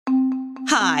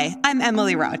Hi, I'm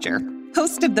Emily Roger,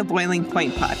 host of the Boiling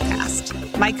Point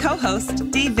podcast. My co-host,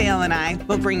 Dave Vale, and I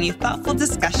will bring you thoughtful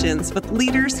discussions with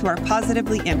leaders who are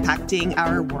positively impacting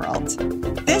our world.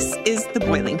 This is The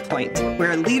Boiling Point,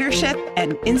 where leadership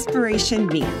and inspiration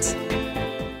meet.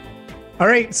 All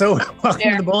right, so welcome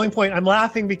to The Boiling Point. I'm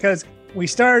laughing because we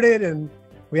started and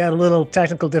we had a little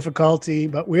technical difficulty,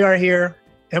 but we are here.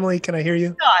 Emily, can I hear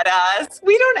you? Not us.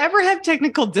 We don't ever have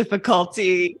technical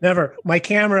difficulty. Never. My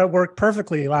camera worked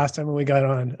perfectly last time when we got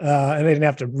on, and I didn't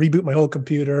have to reboot my whole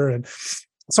computer. And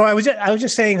so I was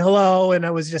just saying hello, and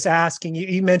I was just asking.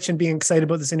 You mentioned being excited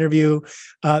about this interview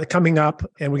coming up,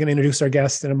 and we're going to introduce our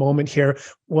guest in a moment here.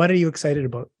 What are you excited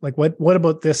about? Like, what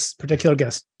about this particular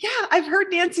guest? Yeah, I've heard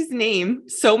Nancy's name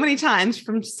so many times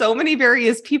from so many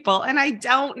various people, and I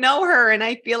don't know her, and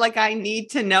I feel like I need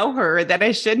to know her, that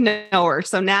I should know her.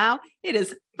 So now it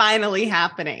is finally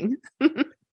happening.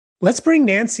 Let's bring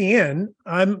Nancy in.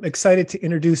 I'm excited to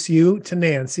introduce you to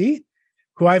Nancy,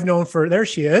 who I've known there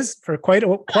she is, for quite a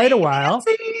while.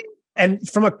 Nancy. And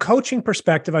from a coaching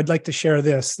perspective, I'd like to share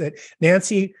this, that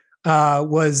Nancy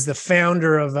was the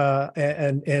founder of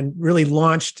and really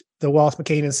launched the Wallace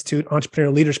McCain Institute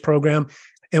Entrepreneurial Leaders Program.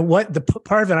 And what the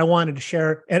part of it I wanted to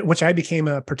share, which I became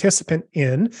a participant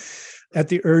in at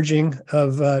the urging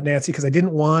of Nancy, because I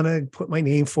didn't want to put my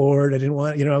name forward. I didn't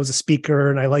want, I was a speaker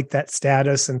and I liked that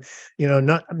status, and,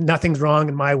 nothing's wrong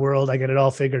in my world. I got it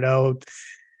all figured out.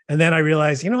 And then I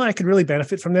realized, I could really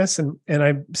benefit from this. And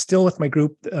I'm still with my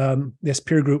group, this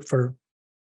peer group, for,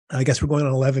 I guess we're going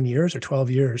on 11 years or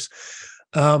 12 years.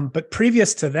 But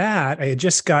previous to that, I had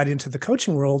just got into the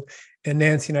coaching world, and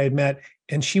Nancy and I had met,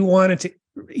 and she wanted to,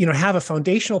 have a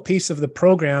foundational piece of the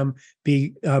program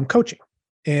be coaching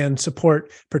and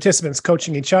support participants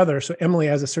coaching each other. So Emily,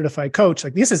 as a certified coach,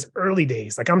 like, this is early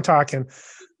days. Like, I'm talking,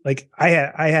 like, I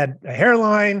had a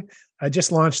hairline. I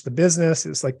just launched the business. It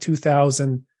was like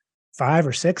 2005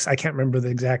 or 6. I can't remember the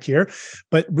exact year,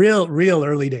 but real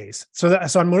early days. So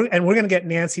we're going to get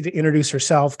Nancy to introduce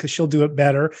herself, because she'll do it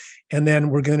better. And then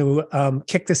we're going to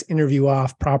kick this interview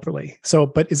off properly. So,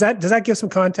 but does that give some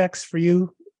context for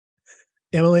you,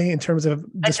 Emily, in terms of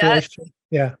this relationship?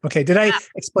 Yeah. Okay. Did I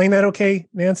explain that okay,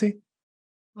 Nancy?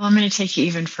 Well, I'm going to take you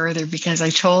even further, because I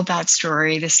told that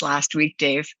story this last week,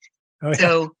 Dave. Oh, yeah.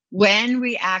 So when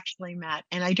we actually met,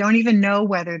 and I don't even know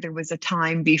whether there was a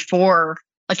time before,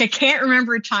 like, I can't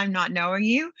remember a time not knowing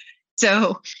you.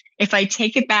 So if I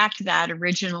take it back to that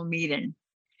original meeting,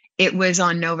 it was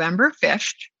on November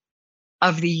 5th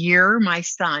of the year my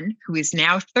son, who is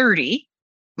now 30,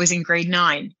 was in grade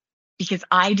 9, because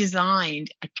I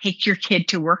designed a take your kid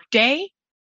to work day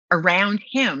around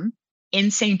him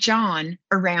in St. John,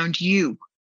 around you.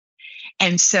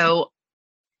 And so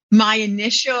my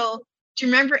initial, do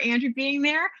you remember Andrew being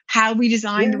there? How we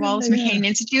designed the Wallace McCain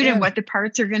Institute and what the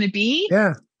parts are going to be?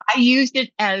 Yeah. I used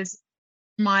it as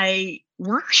my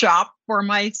workshop for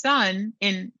my son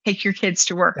in Take Your Kids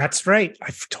to Work. That's right.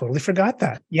 I totally forgot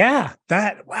that. Yeah.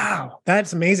 Wow.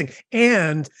 That's amazing.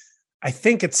 And I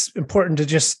think it's important to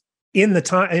just, in the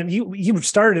time, and you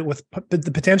started it with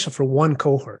the potential for one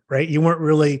cohort, right? You weren't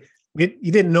really,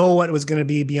 you didn't know what it was going to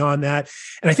be beyond that.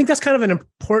 And I think that's kind of an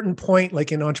important point,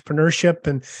 like in entrepreneurship,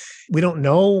 and we don't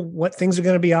know what things are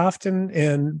going to be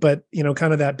often. But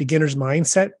kind of that beginner's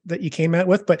mindset that you came at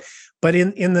with, but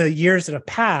in the years that have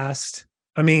passed,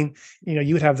 I mean,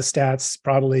 you would have the stats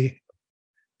probably.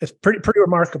 It's pretty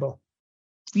remarkable.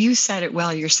 You said it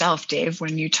well yourself, Dave,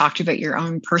 when you talked about your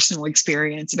own personal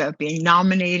experience about being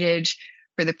nominated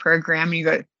for the program. You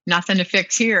go, nothing to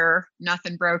fix here,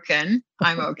 nothing broken.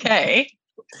 I'm okay.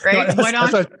 Right? No,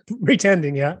 that's what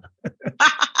pretending, yeah.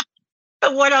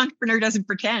 But what entrepreneur doesn't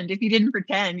pretend? If you didn't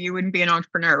pretend, you wouldn't be an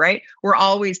entrepreneur, right? We're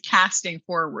always casting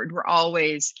forward. We're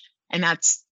always, and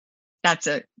that's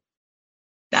a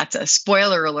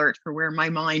spoiler alert for where my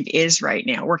mind is right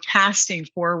now. We're casting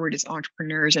forward as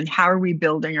entrepreneurs, and how are we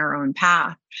building our own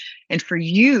path? And for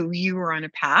you were on a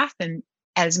path, and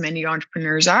as many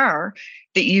entrepreneurs are,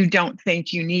 that you don't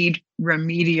think you need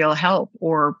remedial help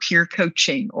or peer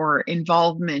coaching or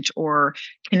involvement or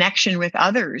connection with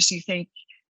others. You think,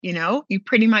 you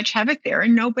pretty much have it there.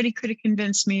 And nobody could have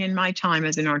convinced me in my time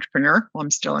as an entrepreneur. Well,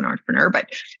 I'm still an entrepreneur, but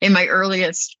in my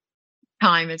earliest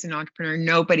time as an entrepreneur,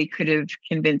 nobody could have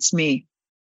convinced me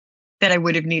that I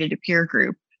would have needed a peer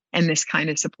group and this kind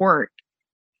of support.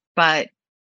 But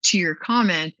to your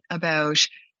comment about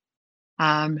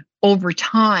over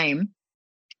time,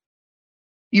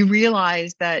 you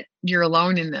realize that you're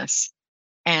alone in this,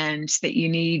 and that you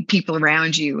need people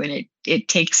around you, and it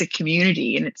takes a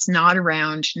community, and it's not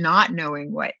around not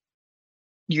knowing what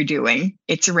you're doing.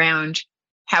 It's around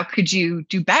how could you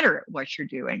do better at what you're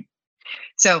doing.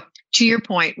 So to your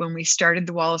point, when we started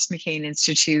the Wallace McCain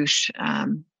Institute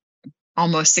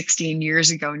almost 16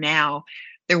 years ago now,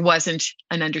 there wasn't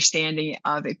an understanding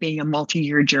of it being a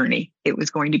multi-year journey. It was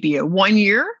going to be a 1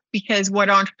 year, because what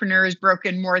entrepreneur is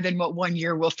broken more than what 1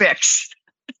 year will fix?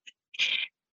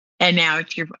 And now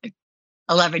it's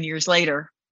 11 years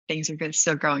later, things are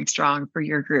still going strong for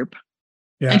your group.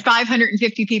 Yeah. And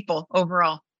 550 people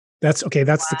overall. That's okay.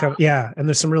 That's wow. And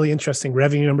there's some really interesting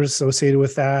revenue numbers associated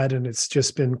with that. And it's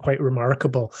just been quite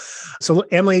remarkable. So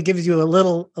Emily, it gives you a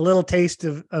little taste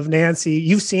of Nancy.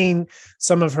 You've seen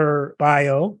some of her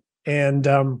bio, and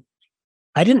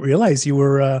I didn't realize you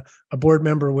were a board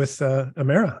member with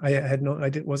Amera.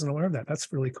 I wasn't aware of that.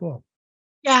 That's really cool.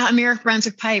 Yeah, Amera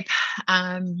Brunswick Pipe.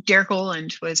 Derek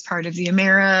Oland was part of the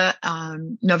Amera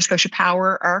Nova Scotia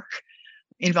Power ARC,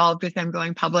 involved with them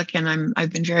going public. And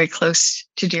I've been very close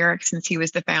to Derek since he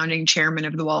was the founding chairman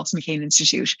of the Wallace McCain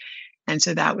Institute. And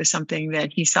so that was something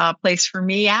that he saw a place for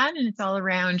me at. And it's all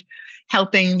around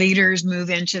helping leaders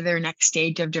move into their next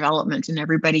stage of development and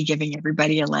giving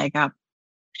everybody a leg up.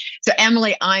 So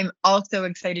Emily, I'm also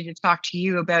excited to talk to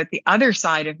you about the other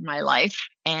side of my life.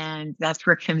 And that's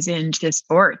where it comes into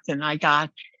sports. And I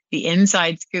got the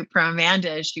inside scoop from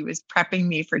Amanda as she was prepping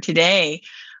me for today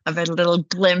of a little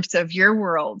glimpse of your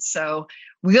world. So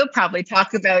we'll probably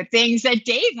talk about things that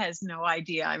Dave has no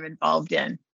idea I'm involved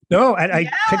in. No, I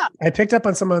picked up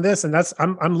on some of this, and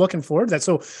I'm looking forward to that.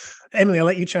 So Emily, I'll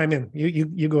let you chime in.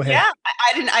 You go ahead. Yeah,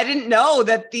 I didn't know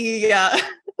that the that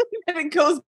it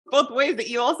goes both ways, that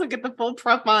you also get the full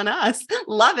prep on us.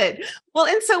 Love it. Well,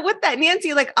 and so with that,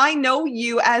 Nancy, like, I know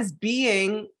you as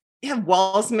being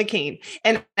Wallace McCain.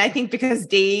 And I think because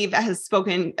Dave has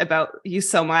spoken about you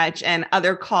so much and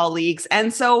other colleagues.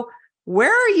 And so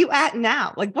where are you at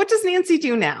now? Like, what does Nancy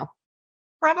do now?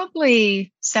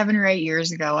 Probably 7 or 8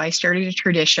 years ago, I started a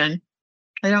tradition.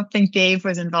 I don't think Dave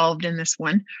was involved in this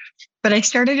one, but I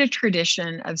started a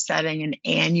tradition of setting an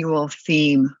annual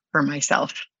theme for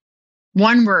myself.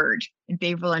 One word, and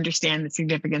Dave will understand the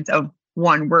significance of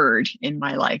one word in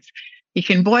my life. You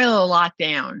can boil a lot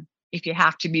down. If you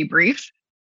have to be brief,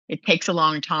 it takes a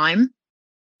long time.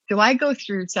 So I go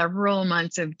through several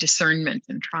months of discernment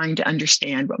and trying to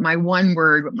understand what my one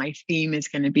word, what my theme is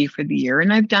going to be for the year.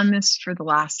 And I've done this for the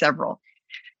last several.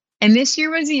 And this year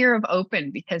was a year of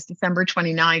open, because December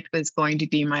 29th was going to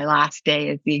be my last day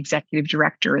as the executive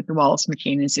director at the Wallace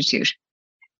McCain Institute.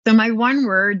 So my one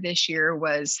word this year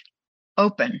was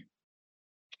open.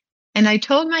 And I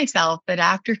told myself that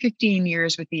after 15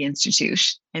 years with the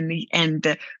Institute, and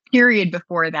the period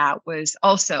before that was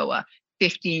also a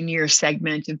 15-year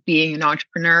segment of being an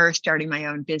entrepreneur, starting my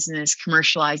own business,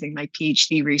 commercializing my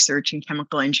PhD research in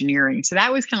chemical engineering. So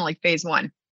that was kind of like phase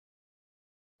one.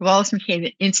 The Wallace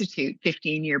McCain Institute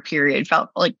 15-year period felt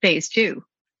like phase two.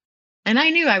 And I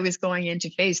knew I was going into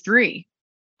phase three,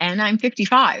 and I'm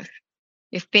 55.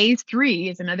 If phase three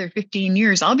is another 15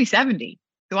 years, I'll be 70.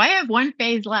 So I have one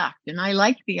phase left, and I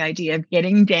like the idea of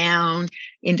getting down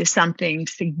into something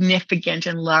significant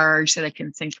and large that I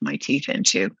can sink my teeth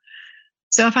into.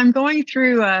 So if I'm going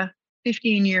through a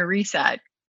 15-year reset,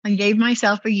 I gave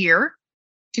myself a year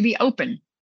to be open.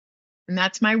 And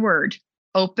that's my word,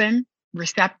 open,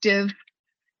 receptive.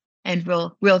 And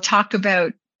we'll talk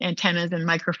about antennas and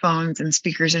microphones and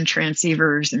speakers and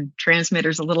transceivers and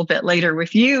transmitters a little bit later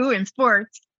with you in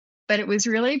sports. But it was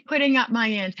really putting up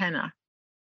my antenna,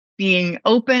 being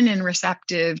open and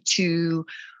receptive to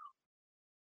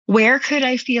where could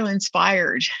I feel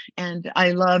inspired. And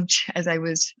I loved, as I've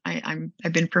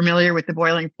been familiar with the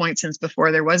boiling point since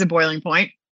before there was a boiling point.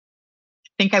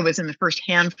 I think I was in the first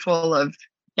handful of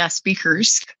guest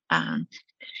speakers.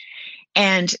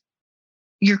 And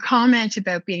your comment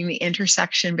about being the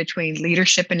intersection between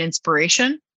leadership and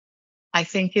inspiration, I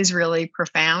think is really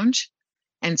profound.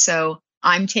 And so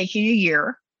I'm taking a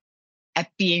year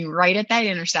at being right at that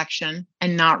intersection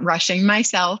and not rushing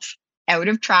myself out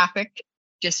of traffic,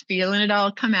 just feeling it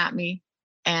all come at me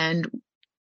and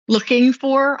looking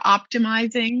for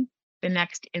optimizing the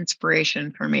next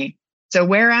inspiration for me. So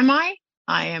where am I?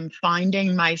 I am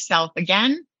finding myself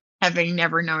again, having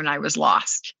never known I was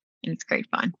lost. And it's great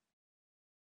fun.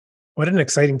 What an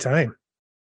exciting time.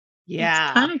 Yeah.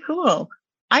 It's kind of cool.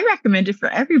 I recommend it for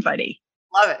everybody.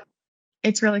 Love it.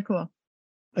 It's really cool.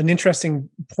 An interesting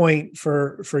point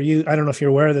for you. I don't know if you're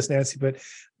aware of this, Nancy, but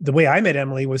the way I met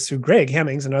Emily was through Greg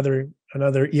Hemmings, another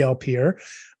ELPer,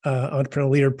 Entrepreneurial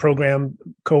Leader Program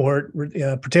cohort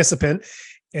participant.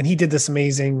 And he did this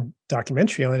amazing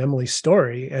documentary on Emily's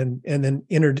story. And then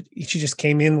she just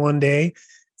came in one day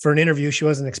for an interview she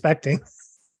wasn't expecting.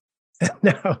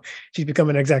 Now she's become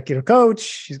an executive coach.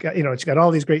 She's got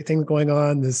all these great things going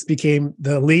on. This became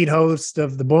the lead host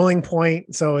of the Boiling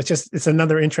Point. So it's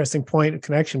another interesting point of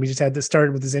connection. We just had this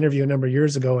started with this interview a number of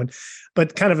years ago,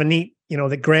 but kind of a neat,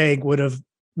 that Greg would have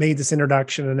made this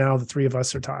introduction and now the three of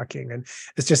us are talking, and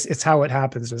it's how it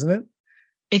happens, isn't it?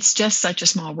 It's just such a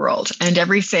small world, and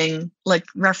everything like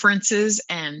references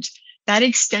and that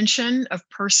extension of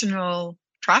personal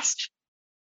trust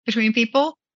between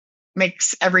people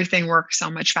makes everything work so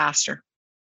much faster.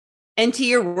 And to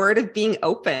your word of being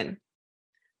open,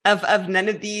 of none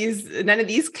of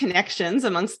these connections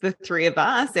amongst the three of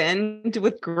us and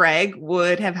with Greg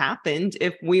would have happened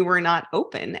if we were not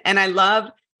open. And I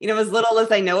love, as little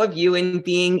as I know of you and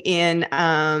being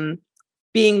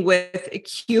with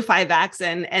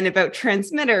Q5X and about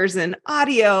transmitters and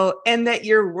audio, and that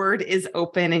your word is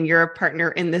open and you're a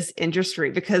partner in this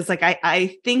industry, because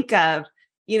I think of,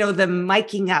 the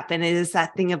miking up, and it is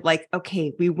that thing of like,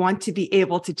 okay, we want to be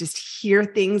able to just hear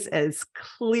things as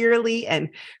clearly and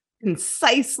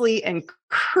concisely and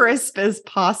crisp as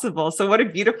possible. So what a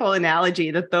beautiful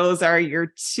analogy that those are your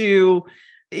two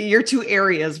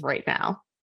areas right now.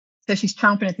 So she's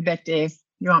chomping at the bit, Dave.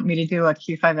 You want me to do a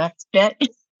Q5X bit?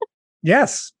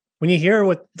 Yes. When you hear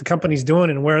what the company's doing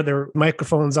and where their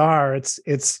microphones are,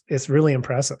 it's really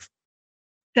impressive.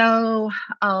 So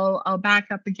I'll back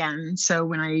up again. So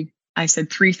when I said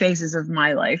 3 phases of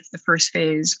my life, the first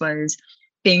phase was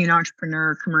being an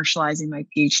entrepreneur, commercializing my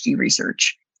PhD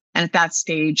research. And at that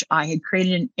stage, I had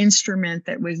created an instrument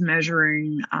that was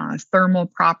measuring thermal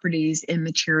properties in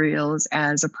materials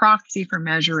as a proxy for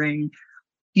measuring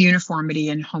uniformity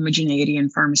and homogeneity in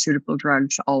pharmaceutical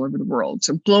drugs all over the world.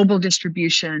 So global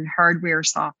distribution, hardware,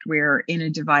 software in a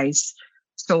device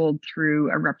sold through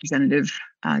a representative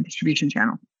distribution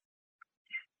channel.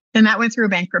 Then that went through a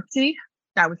bankruptcy.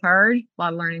 That was hard, a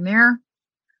lot of learning there.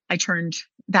 I turned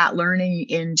that learning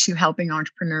into helping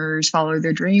entrepreneurs follow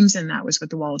their dreams, and that was what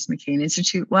the Wallace McCain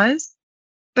Institute was.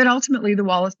 But ultimately, the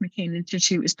Wallace McCain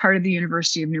Institute is part of the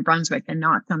University of New Brunswick and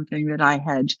not something that I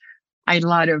had a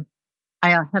lot of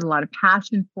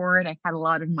passion for it. I had a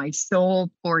lot of my soul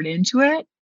poured into it,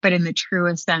 but in the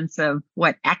truest sense of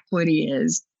what equity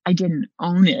is, I didn't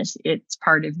own it. It's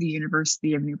part of the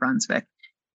University of New Brunswick.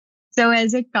 So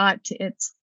as it got to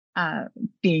its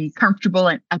being comfortable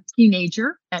and a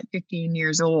teenager at 15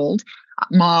 years old,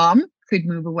 mom could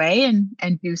move away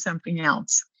and do something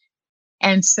else.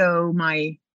 And so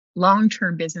my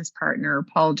long-term business partner,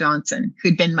 Paul Johnson,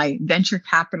 who'd been my venture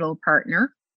capital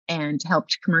partner and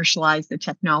helped commercialize the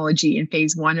technology in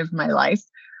phase 1 of my life,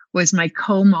 was my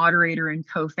co-moderator and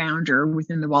co-founder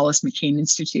within the Wallace McCain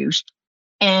Institute.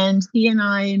 And he and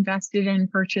I invested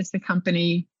and purchased a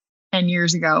company 10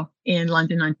 years ago in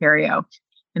London, Ontario.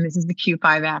 And this is the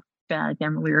Q5X that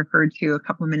Emily referred to a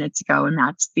couple of minutes ago. And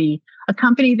that's a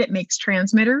company that makes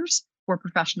transmitters for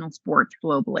professional sports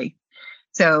globally.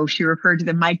 So she referred to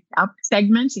the mic'd up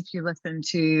segment. If you listen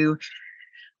to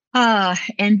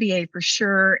NBA for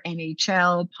sure,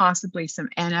 NHL, possibly some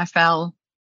NFL,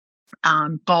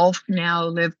 golf now,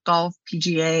 Live Golf,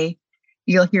 PGA,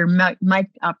 you'll hear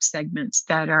mic'd up segments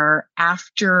that are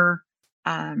after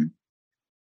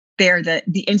they're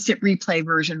the instant replay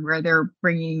version where they're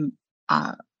bringing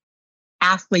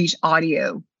athlete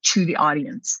audio to the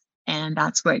audience. And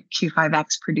that's what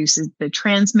Q5X produces, the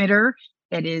transmitter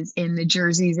that is in the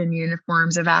jerseys and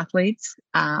uniforms of athletes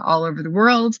all over the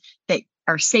world that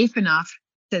are safe enough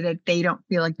so that they don't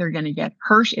feel like they're going to get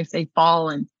hurt if they fall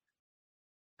and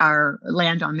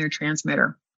land on their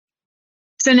transmitter.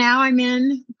 So now I'm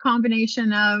in a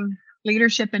combination of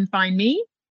leadership and Find Me,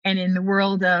 and in the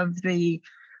world of the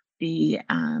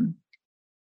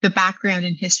background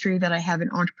and history that I have in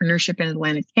entrepreneurship in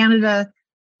Atlantic Canada,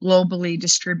 globally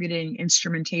distributing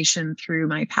instrumentation through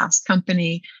my past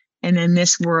company, and then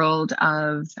this world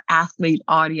of athlete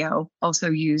audio,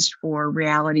 also used for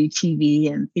reality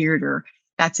TV and theater.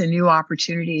 That's a new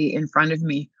opportunity in front of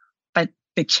me. But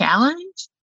the challenge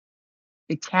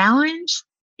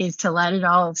is to let it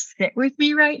all sit with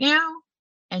me right now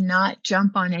and not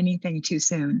jump on anything too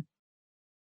soon.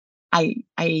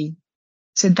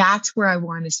 So that's where I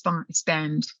want to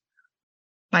spend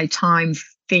my time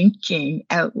thinking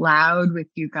out loud with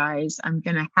you guys. I'm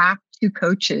going to hack 2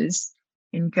 coaches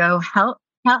and go, help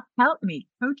me,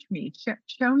 coach me,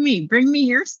 show me, bring me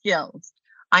your skills.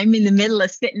 I'm in the middle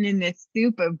of sitting in this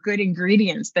soup of good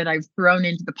ingredients that I've thrown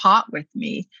into the pot with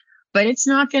me, but it's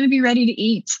not going to be ready to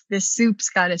eat. This soup's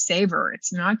got a savor.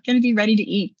 It's not going to be ready to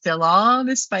eat till all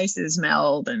the spices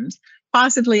meld, and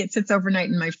possibly it sits overnight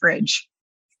in my fridge.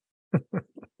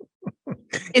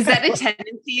 Is that a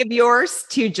tendency of yours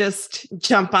to just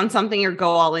jump on something or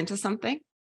go all into something?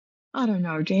 I don't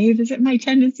know, Dave. Is it my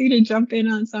tendency to jump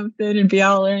in on something and be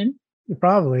all in?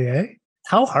 Probably, eh?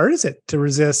 How hard is it to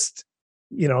resist?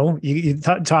 You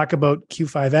talk about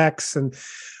Q5X and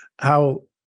how,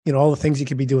 all the things you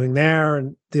could be doing there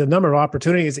and the number of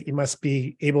opportunities that you must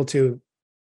be able to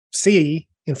see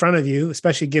in front of you,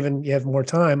 especially given you have more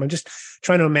time. I'm just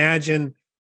trying to imagine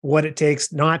what it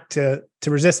takes not to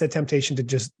resist that temptation to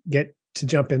just get to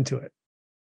jump into it.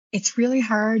 It's really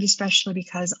hard, especially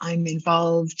because I'm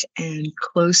involved and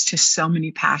close to so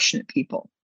many passionate people.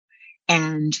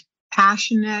 And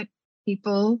passionate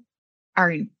people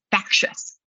are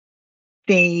infectious.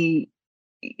 You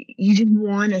just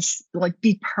want to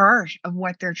be part of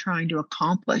what they're trying to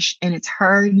accomplish. And it's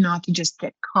hard not to just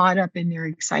get caught up in their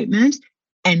excitement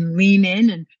and lean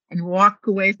in and walk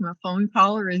away from a phone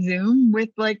call or a Zoom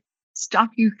with stuff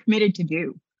you committed to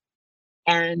do.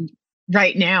 And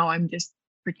right now I'm just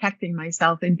protecting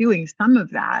myself and doing some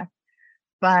of that,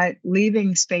 but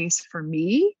leaving space for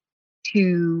me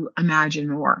to imagine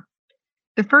more.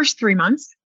 The first 3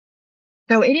 months,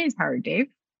 though it is hard, Dave,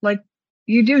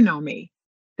 you do know me.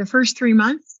 The first 3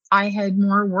 months, I had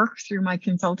more work through my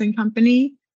consulting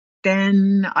company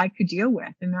than I could deal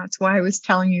with. And that's why I was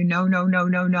telling you, no,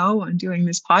 on doing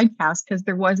this podcast, because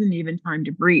there wasn't even time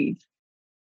to breathe.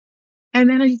 And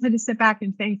then I just had to sit back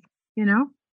and think,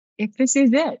 if this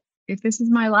is it, if this is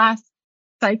my last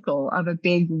cycle of a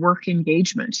big work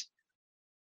engagement,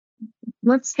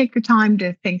 let's take the time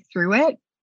to think through it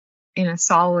in a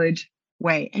solid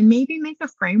way and maybe make a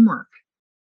framework.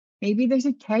 Maybe there's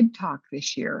a TED Talk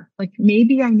this year.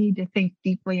 Maybe I need to think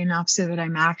deeply enough so that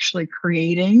I'm actually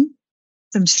creating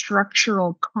some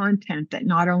structural content that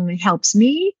not only helps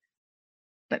me,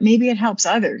 but maybe it helps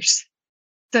others.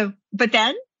 So, but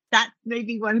then that may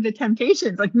be one of the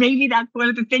temptations. Maybe that's one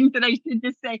of the things that I should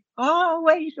just say, oh,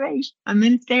 wait, I'm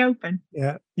going to stay open.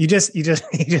 Yeah. You just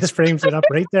framed it up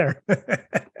right there.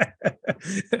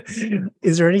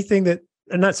 Is there anything that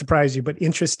not surprised you, but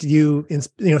interests you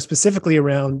in, specifically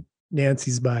around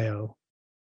Nancy's bio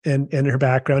and her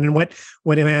background and what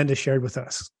Amanda shared with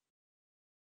us?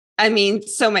 I mean,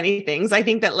 so many things. I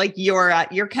think that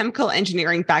your chemical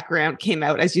engineering background came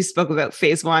out as you spoke about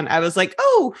phase one. I was like,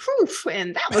 oh, whew,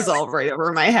 and that was all right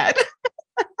over my head.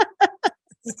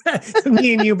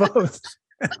 Me and you both.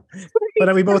 But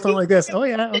are we both on like this? Oh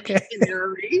yeah, okay.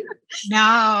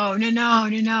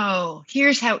 No.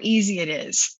 Here's how easy it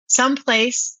is.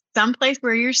 Someplace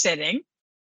where you're sitting,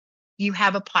 you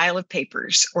have a pile of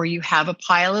papers, or you have a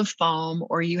pile of foam,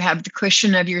 or you have the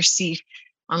cushion of your seat,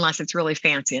 unless it's really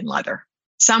fancy and leather.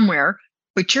 Somewhere,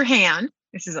 put your hand.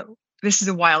 This is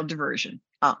a wild diversion.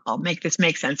 I'll make this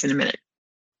make sense in a minute.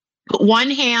 Put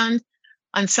one hand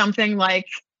on something like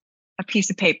a piece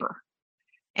of paper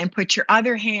and put your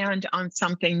other hand on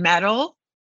something metal.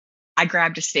 I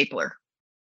grabbed a stapler.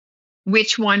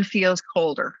 Which one feels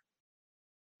colder?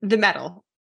 The metal.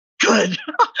 Good.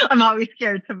 I'm always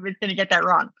scared somebody's going to get that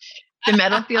wrong. The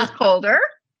metal feels colder,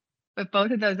 but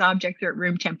both of those objects are at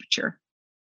room temperature.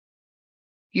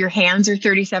 Your hands are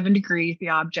 37 degrees, the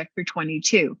objects are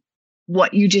 22.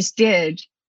 What you just did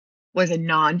was a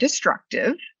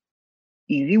non-destructive,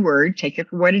 easy word, take it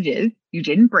for what it is. You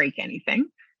didn't break anything.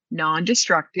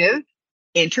 Non-destructive,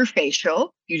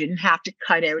 interfacial, you didn't have to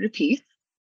cut out a piece.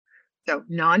 So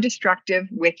non-destructive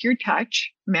with your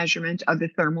touch measurement of the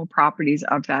thermal properties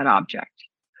of that object.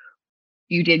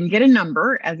 You didn't get a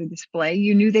number as a display.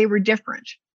 You knew they were different.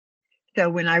 So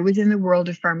when I was in the world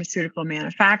of pharmaceutical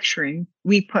manufacturing,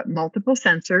 we put multiple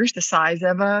sensors the size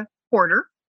of a quarter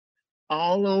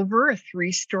all over a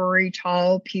 3-story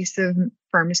tall piece of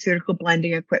pharmaceutical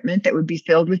blending equipment that would be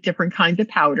filled with different kinds of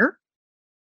powder.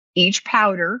 Each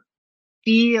powder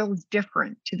feels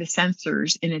different to the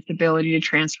sensors in its ability to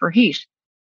transfer heat.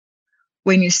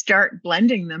 When you start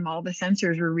blending them, all the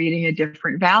sensors were reading a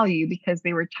different value because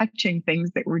they were touching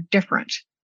things that were different.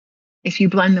 If you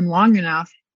blend them long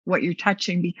enough, what you're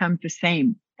touching becomes the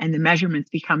same and the measurements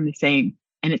become the same,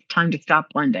 and it's time to stop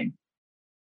blending.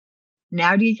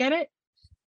 Now do you get it?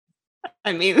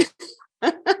 I mean,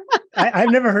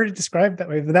 I've never heard it described that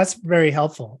way, but that's very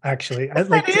helpful, actually. I'd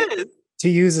like to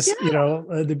use this,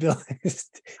 the ability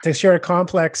to share a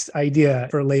complex idea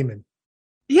for a layman.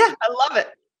 Yeah, I love it.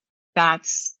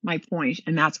 That's my point,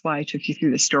 and that's why I took you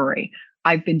through the story.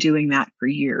 I've been doing that for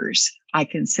years. I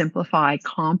can simplify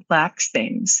complex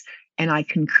things, and I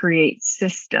can create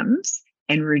systems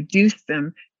and reduce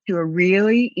them to a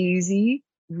really easy,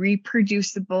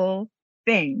 reproducible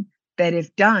thing that,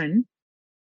 if done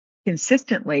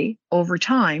consistently over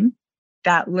time,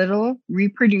 that little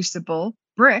reproducible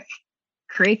brick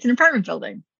creates an apartment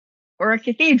building or a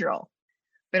cathedral.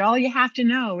 But all you have to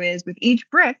know is with each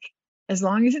brick, as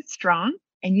long as it's strong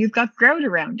and you've got grout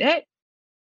around it,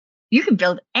 you can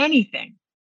build anything.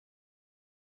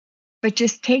 But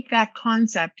just take that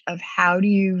concept of how do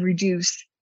you reduce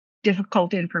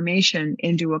difficult information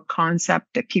into a concept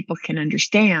that people can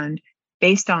understand.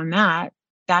 Based on that,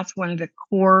 that's one of the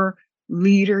core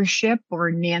leadership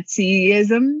or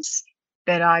Nancyisms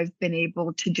that I've been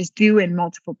able to just do in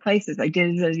multiple places. I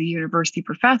did it as a university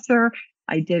professor.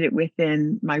 I did it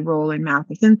within my role in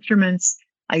Mathis Instruments.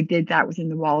 I did that within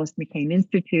the Wallace McCain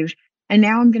Institute. And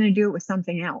now I'm going to do it with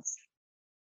something else.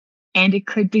 And it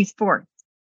could be sports.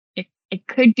 It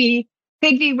could be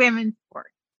women's sports.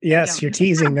 Yes, you're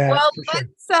teasing that. Well, for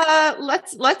sure.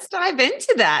 let's dive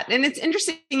into that. And it's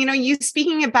interesting, you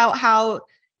speaking about how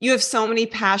you have so many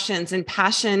passions, and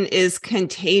passion is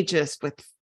contagious.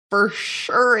 For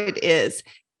sure it is.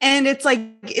 And it's like,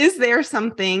 is there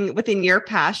something within your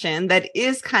passion that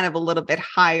is kind of a little bit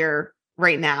higher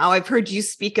right now? I've heard you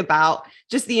speak about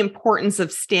just the importance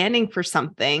of standing for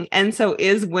something. And so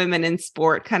is women in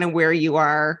sport kind of where you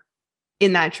are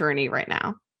in that journey right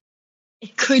now?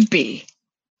 It could be.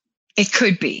 It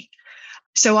could be.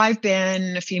 So I've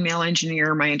been a female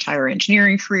engineer my entire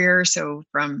engineering career. So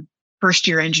from first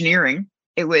year engineering,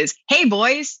 it was, hey,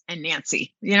 boys and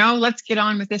Nancy, let's get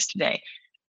on with this today.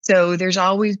 So there's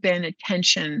always been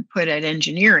attention put at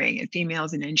engineering, at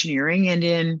females in engineering. And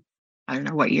in, I don't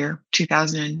know what year,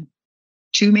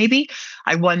 2002 maybe,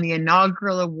 I won the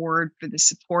inaugural award for the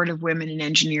support of women in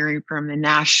engineering from the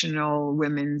National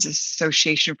Women's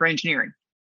Association for Engineering.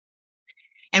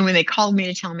 And when they called me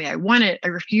to tell me I won it, I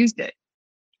refused it.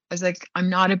 I was like, I'm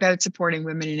not about supporting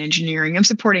women in engineering.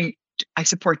 I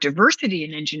support diversity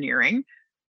in engineering,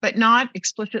 but not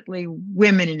explicitly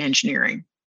women in engineering.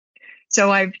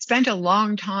 So I've spent a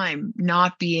long time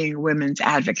not being a women's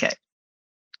advocate.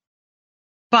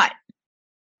 But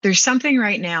there's something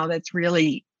right now that's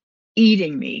really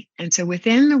eating me. And so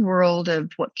within the world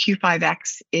of what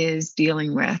Q5X is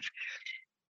dealing with,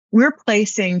 we're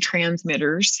placing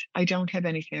transmitters. I don't have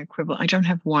anything equivalent. I don't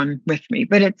have one with me,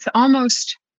 but it's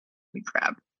almost, let me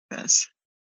grab this.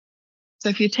 So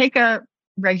if you take a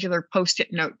regular Post-it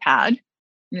notepad,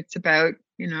 and it's about,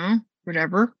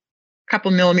 whatever, a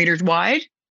couple millimeters wide,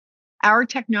 our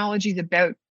technology is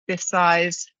about this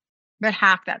size, about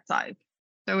half that size.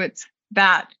 So it's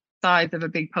that size of a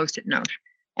big Post-it note.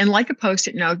 And like a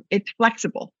Post-it note, it's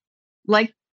flexible,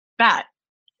 like that.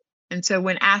 And so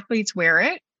when athletes wear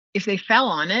it, if they fell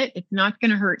on it, it's not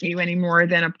going to hurt you any more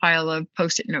than a pile of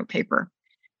Post-it note paper.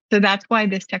 So that's why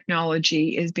this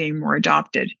technology is being more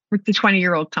adopted. It's a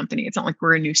 20-year-old company. It's not like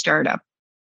we're a new startup.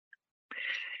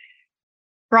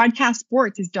 Broadcast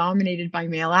sports is dominated by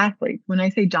male athletes. When I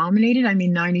say dominated, I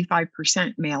mean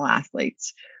 95% male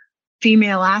athletes.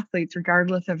 Female athletes,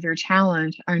 regardless of their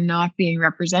talent, are not being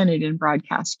represented in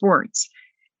broadcast sports.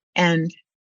 And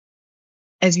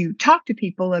as you talk to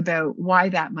people about why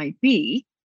that might be,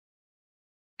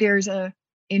 there's a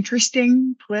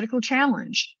interesting political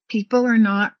challenge. People are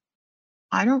not,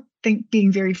 I don't think,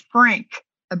 being very frank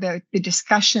about the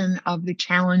discussion of the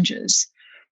challenges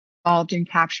involved in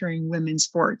capturing women's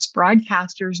sports.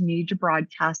 Broadcasters need to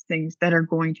broadcast things that are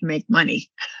going to make money.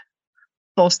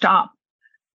 Full stop.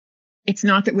 It's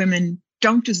not that women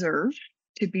don't deserve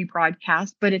to be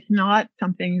broadcast, but it's not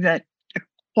something that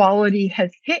equality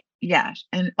has hit yet.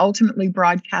 And ultimately,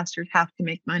 broadcasters have to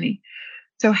make money.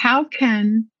 So how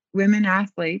can women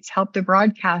athletes help the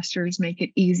broadcasters make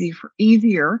it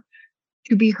easier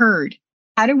to be heard?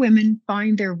 How do women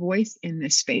find their voice in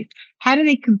this space? How do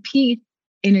they compete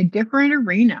in a different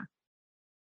arena?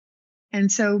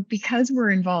 And so because we're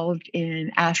involved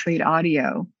in athlete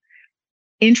audio,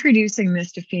 introducing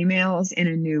this to females in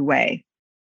a new way,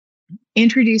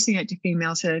 introducing it to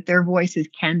females so that their voices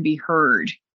can be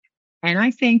heard. And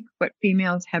I think what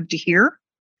females have to hear,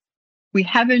 we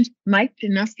haven't mic'd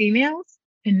enough females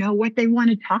to know what they want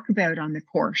to talk about on the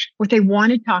court, what they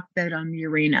want to talk about on the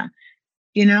arena.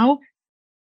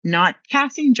 Not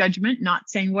casting judgment, not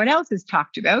saying what else is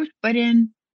talked about, but in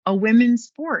a women's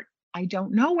sport, I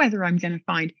don't know whether I'm going to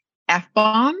find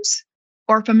F-bombs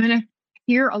or if I'm going to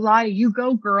hear a lot of, you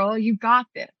go girl, you got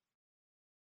this.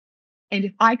 And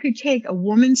if I could take a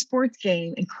women's sports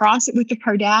game and cross it with the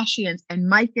Kardashians and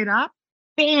mic it up,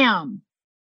 bam.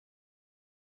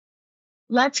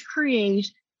 Let's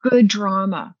create good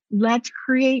drama. Let's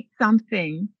create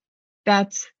something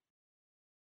that's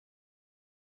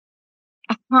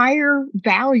a higher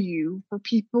value for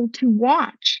people to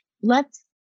watch. Let's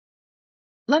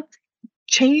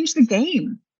change the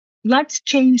game. Let's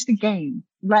change the game.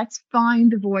 let's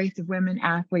find the voice of women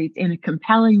athletes in a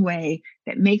compelling way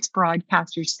that makes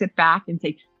broadcasters sit back and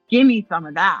say, give me some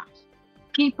of that.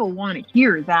 People want to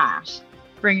hear that.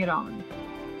 Bring it on.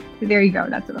 So there you go.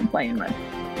 That's what I'm playing with.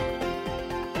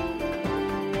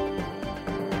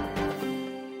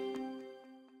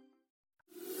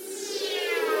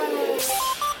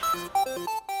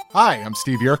 Hi, I'm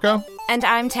Steve Yerko. And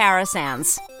I'm Tara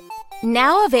Sands.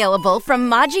 Now available from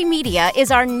Maji Media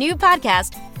is our new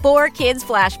podcast, 4Kids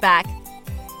Flashback.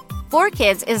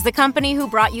 4Kids is the company who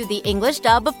brought you the English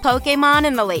dub of Pokemon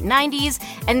in the late 90s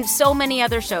and so many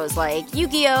other shows like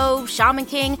Yu-Gi-Oh!, Shaman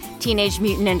King, Teenage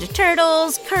Mutant Ninja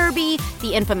Turtles, Kirby,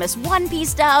 the infamous One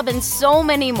Piece dub, and so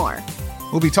many more.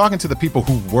 We'll be talking to the people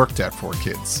who worked at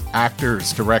 4Kids.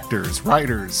 Actors, directors,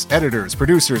 writers, editors,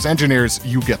 producers, engineers,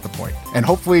 you get the point. And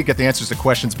hopefully get the answers to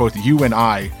questions both you and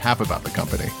I have about the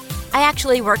company. I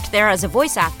actually worked there as a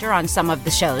voice actor on some of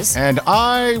the shows. And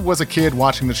I was a kid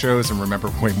watching the shows and remember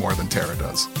way more than Tara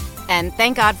does. And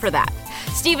thank God for that.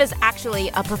 Steve is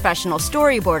actually a professional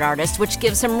storyboard artist, which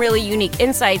gives some really unique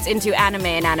insights into anime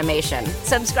and animation.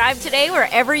 Subscribe today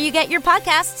wherever you get your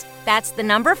podcasts. That's the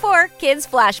number 4 Kids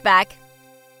Flashback.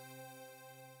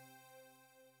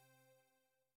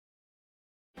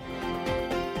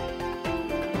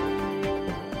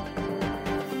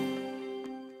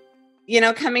 You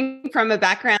know, coming from a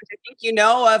background, I think you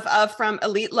know of from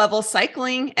elite level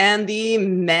cycling and the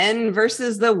men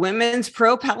versus the women's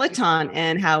pro peloton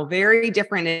and how very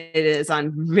different it is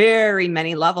on very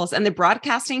many levels, and the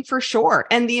broadcasting for sure.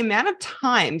 And the amount of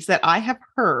times that I have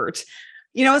heard,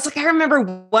 you know, it's like, I remember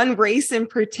one race in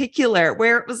particular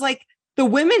where it was like, the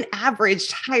women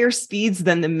averaged higher speeds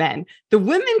than the men. The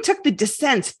women took the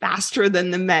descents faster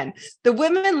than the men. The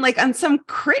women, like on some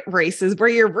crit races where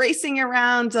you're racing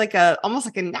around like almost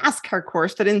like a NASCAR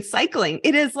course, but in cycling,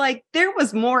 it is like there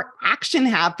was more action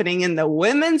happening in the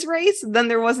women's race than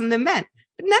there was in the men.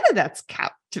 But none of that's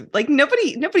like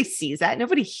nobody sees that.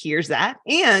 Nobody hears that.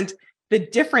 And the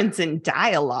difference in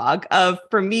dialogue of,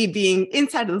 for me being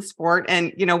inside of the sport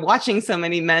and, you know, watching so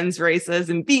many men's races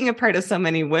and being a part of so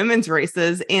many women's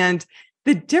races, and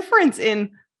the difference in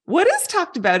what is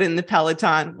talked about in the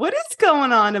peloton, what is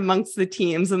going on amongst the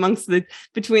teams,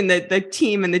 between the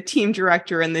team and the team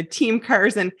director and the team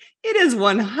cars. And it is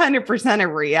 100% a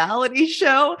reality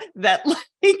show that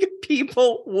like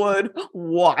people would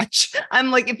watch.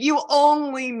 I'm like, if you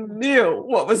only knew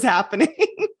what was happening.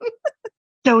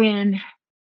 So in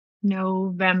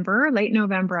late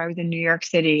November, I was in New York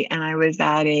City and I was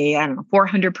at a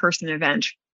 400-person event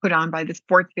put on by the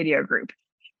Sports Video Group.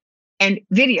 And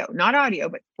video, not audio,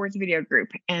 but Sports Video Group.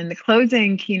 And the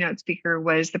closing keynote speaker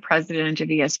was the president of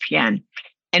ESPN.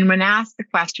 And when asked the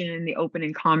question in the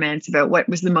opening comments about what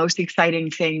was the most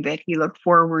exciting thing that he looked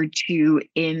forward to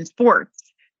in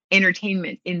sports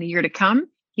entertainment in the year to come,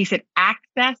 he said,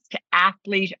 access to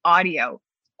athlete audio.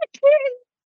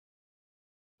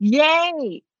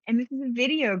 Yay. And this is a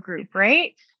video group,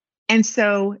 right? And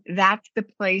so that's the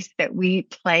place that we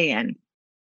play in.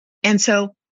 And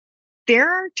so there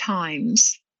are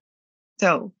times,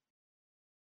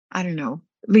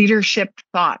 leadership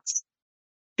thoughts.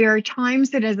 There are times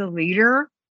that as a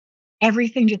leader,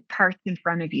 everything just parts in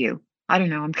front of you. I don't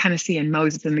know, I'm kind of seeing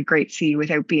Moses in the Great Sea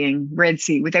without being Red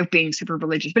Sea, without being super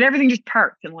religious, but everything just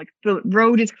parts and like the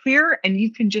road is clear and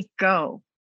you can just go.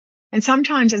 And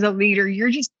sometimes as a leader, you're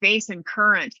just facing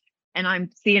current and I'm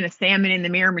seeing a salmon in the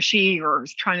Miramichi or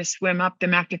trying to swim up the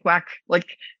Mactaquac,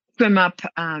 swim up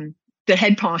the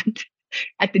head pond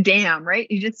at the dam, right?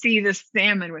 You just see this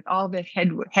salmon with all this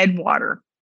headwater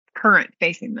current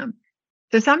facing them.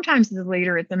 So sometimes as a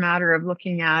leader, it's a matter of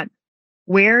looking at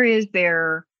where is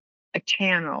there a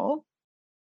channel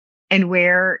and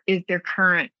where is there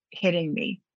current hitting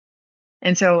me?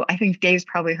 And so I think Dave's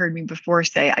probably heard me before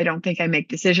say, I don't think I make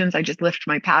decisions. I just lift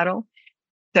my paddle.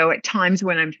 So at times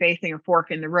when I'm facing a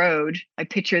fork in the road, I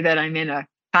picture that I'm in a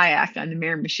kayak on the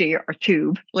Miramichi or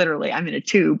tube. Literally, I'm in a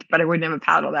tube, but I wouldn't have a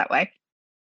paddle that way.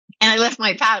 And I lift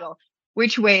my paddle.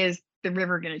 Which way is the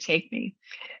river going to take me?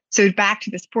 So back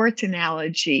to the sports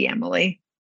analogy, Emily.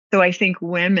 So I think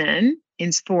women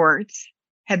in sports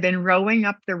have been rowing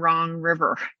up the wrong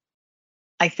river.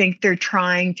 I think they're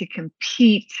trying to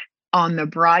compete on the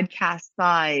broadcast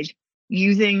side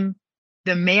using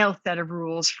the male set of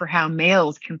rules for how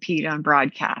males compete on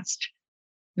broadcast.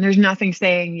 And there's nothing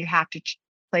saying you have to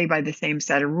play by the same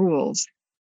set of rules.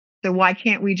 So why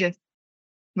can't we just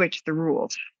switch the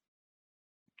rules?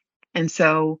 And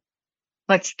so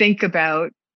let's think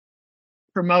about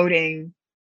promoting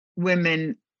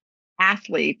women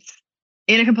athletes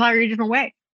in a completely different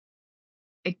way.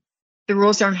 The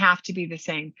rules don't have to be the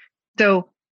same. So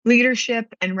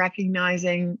leadership and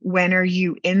recognizing when are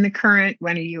you in the current,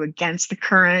 when are you against the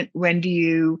current, when do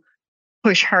you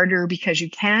push harder because you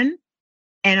can.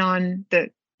 And on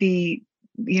the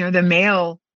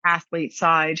male athlete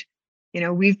side,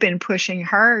 we've been pushing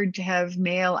hard to have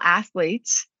male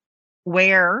athletes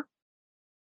wear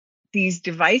these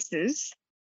devices.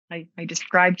 I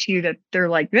described to you that they're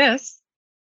like this.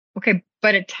 Okay,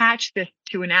 but attach this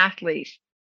to an athlete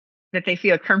that they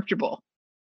feel comfortable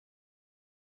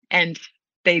and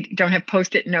they don't have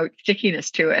Post-it note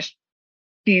stickiness to it. So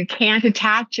you can't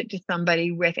attach it to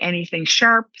somebody with anything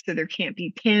sharp, so there can't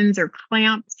be pins or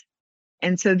clamps.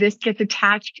 And so this gets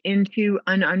attached into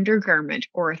an undergarment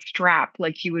or a strap,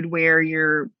 like you would wear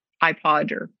your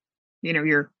iPod or,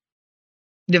 your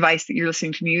device that you're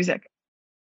listening to music.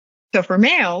 So for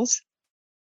males,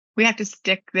 we have to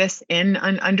stick this in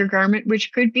an undergarment,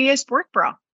 which could be a sport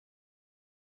bra.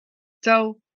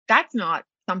 So that's not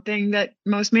something that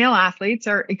most male athletes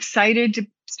are excited to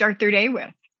start their day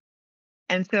with.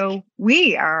 And so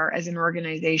we are, as an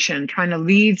organization, trying to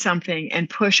lead something and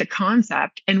push a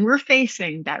concept, and we're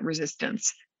facing that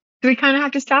resistance. So we kind of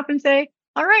have to stop and say,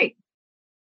 all right,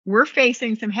 we're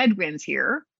facing some headwinds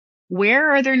here.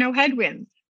 Where are there no headwinds?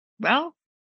 Well,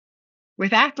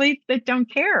 with athletes that don't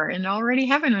care and already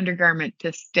have an undergarment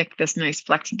to stick this nice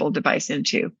flexible device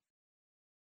into.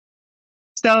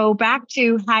 So back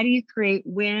to, how do you create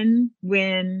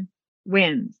win-win-wins?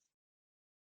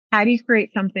 How do you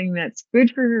create something that's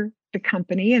good for the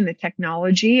company and the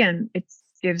technology, and it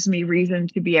gives me reason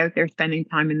to be out there spending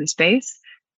time in the space?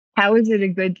 How is it a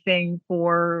good thing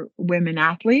for women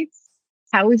athletes?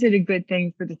 How is it a good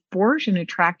thing for the sport and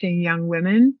attracting young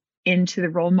women into the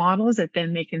role models that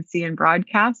then they can see in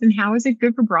broadcast? And how is it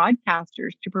good for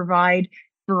broadcasters to provide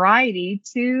variety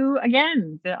to,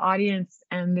 again, the audience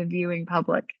and the viewing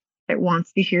public that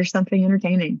wants to hear something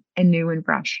entertaining and new and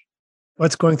fresh?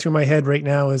 What's going through my head right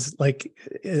now is like,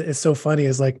 it's so funny,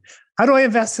 is like, how do I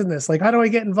invest in this? Like, how do I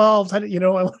get involved? How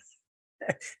do,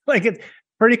 like, it's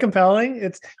pretty compelling.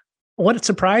 It's what's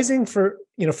surprising for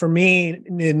me,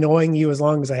 knowing you as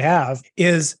long as I have,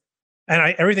 is,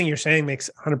 and everything you're saying makes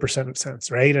 100%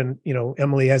 sense, right? And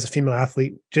Emily, as a female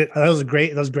athlete, those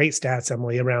great stats,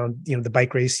 Emily, around the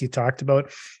bike race you talked about.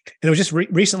 And it was just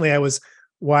recently I was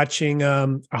watching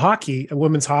a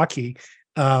women's hockey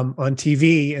on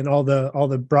TV, and all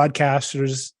the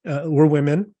broadcasters were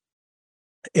women,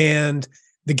 and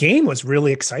the game was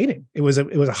really exciting. It was a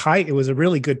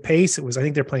really good pace. It was, I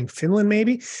think they're playing Finland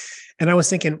maybe, and I was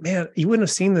thinking, man, you wouldn't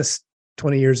have seen this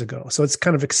 20 years ago. So it's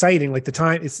kind of exciting. Like the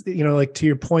time, it's, like to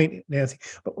your point, Nancy,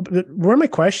 but where my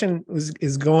question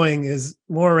is going is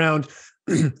more around,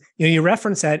 you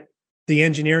reference that the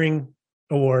engineering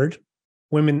award,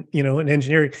 women, in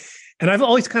engineering. And I've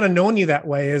always kind of known you that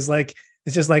way, is like,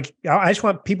 it's just like, I just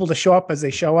want people to show up as they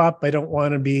show up. I don't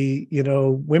want to be,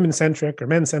 women centric or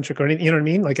men centric or anything, you know what I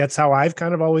mean? Like, that's how I've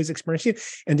kind of always experienced you.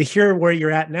 And to hear where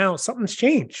you're at now, something's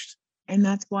changed. And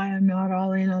that's why I'm not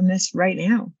all in on this right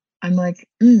now. I'm like,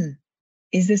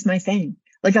 is this my thing?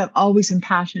 Like, I've always been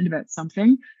passionate about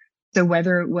something. So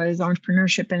whether it was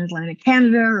entrepreneurship in Atlantic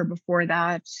Canada, or before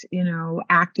that,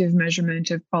 active measurement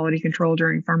of quality control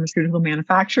during pharmaceutical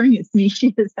manufacturing, as niche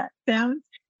as that sounds,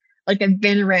 like I've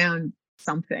been around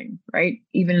something, right?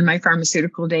 Even in my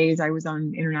pharmaceutical days, I was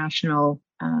on international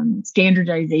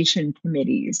standardization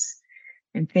committees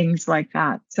and things like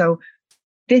that. So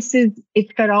it's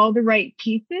got all the right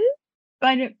pieces,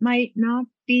 but it might not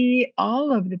be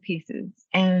all of the pieces.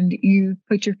 And you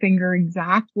put your finger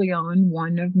exactly on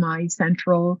one of my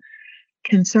central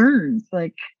concerns.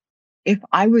 Like, if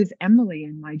I was Emily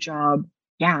in my job,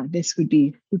 yeah, this would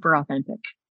be super authentic.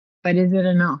 But is it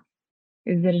enough?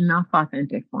 Is it enough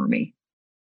authentic for me?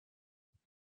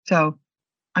 So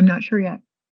I'm not sure yet.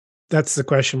 That's the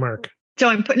question mark. So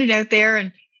I'm putting it out there,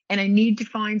 and I need to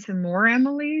find some more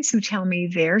Emilys who tell me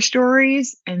their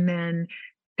stories. And then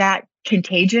that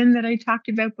contagion that I talked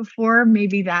about before,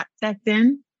 maybe that sets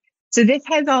in. So this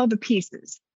has all the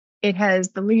pieces. It has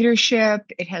the leadership.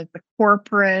 It has the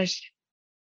corporate,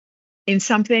 in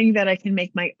something that I can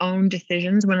make my own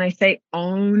decisions. When I say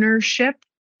ownership,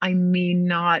 I mean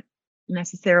not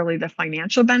necessarily the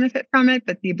financial benefit from it,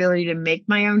 but the ability to make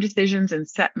my own decisions and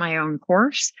set my own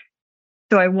course.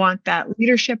 So I want that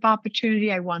leadership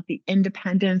opportunity. I want the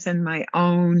independence and my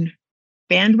own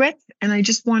bandwidth. And I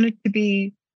just want it to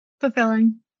be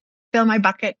fulfilling, fill my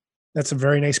bucket. That's a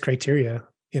very nice criteria.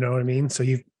 You know what I mean? So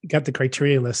you've got the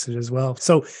criteria listed as well.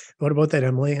 So what about that,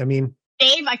 Emily? I mean,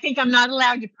 Dave, I think I'm not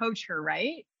allowed to coach her,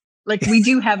 right? Like, we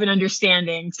do have an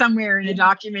understanding somewhere in a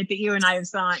document that you and I have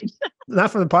signed.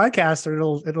 Not from the podcast, or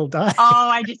it'll die. Oh,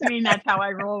 I just mean that's how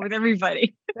I roll with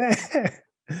everybody.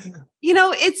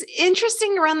 It's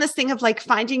interesting around this thing of like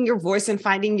finding your voice and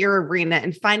finding your arena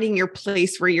and finding your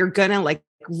place where you're going to like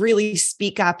really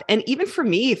speak up. And even for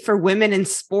me, for women in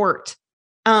sport,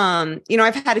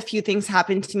 I've had a few things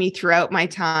happen to me throughout my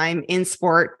time in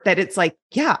sport that it's like,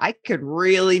 yeah, I could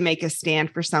really make a stand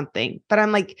for something, but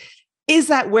I'm like, is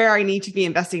that where I need to be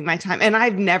investing my time? And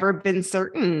I've never been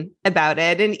certain about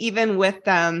it. And even with,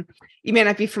 you may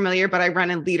not be familiar, but I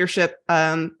run a leadership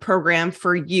program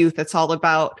for youth. It's all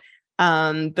about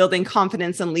building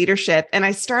confidence and leadership. And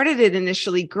I started it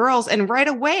initially girls. And right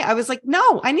away I was like,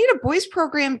 no, I need a boys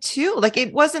program too. Like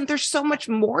there's so much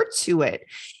more to it.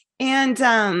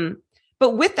 And,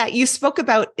 but with that, you spoke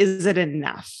about, is it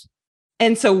enough?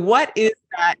 And so what is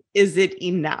that? Is it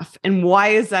enough? And why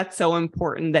is that so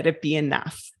important that it be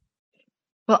enough?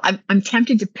 Well, I'm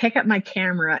tempted to pick up my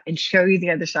camera and show you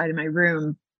the other side of my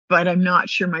room, but I'm not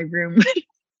sure my room,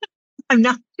 I'm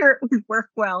not sure it would work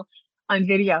well on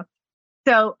video.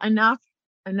 So enough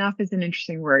is an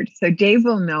interesting word. So Dave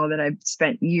will know that I've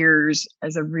spent years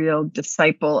as a real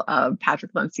disciple of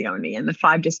Patrick Lencioni and the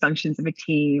 5 dysfunctions of a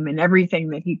team, and everything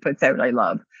that he puts out, I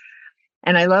love.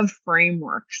 And I love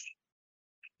frameworks.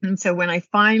 And so when I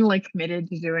finally committed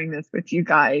to doing this with you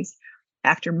guys,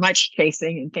 after much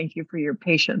chasing, and thank you for your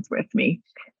patience with me,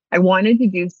 I wanted to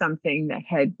do something that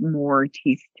had more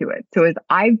teeth to it. So as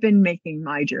I've been making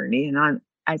my journey, and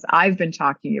as I've been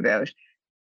talking about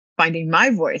finding my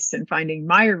voice and finding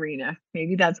my arena,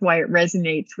 maybe that's why it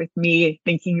resonates with me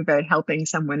thinking about helping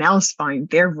someone else find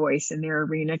their voice in their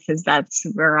arena, because that's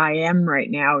where I am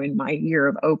right now in my year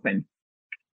of open.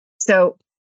 So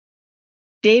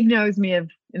Dave knows me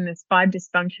in this 5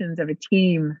 dysfunctions of a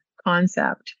team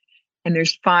concept. And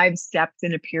there's 5 steps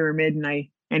in a pyramid. And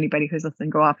anybody who's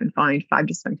listening, go off and find 5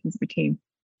 dysfunctions of a team.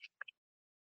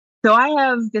 So I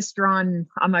have this drawn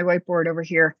on my whiteboard over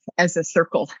here as a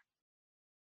circle.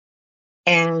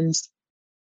 And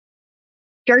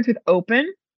starts with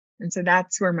open. And so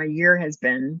that's where my year has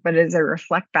been. But as I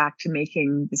reflect back to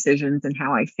making decisions and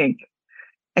how I think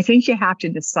you have to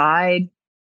decide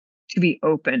to be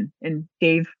open. And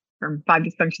Dave, from 5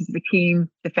 dysfunctions of a team,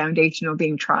 the foundational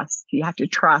being trust. You have to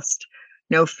trust,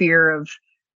 no fear of,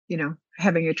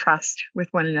 having a trust with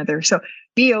one another. So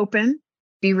be open,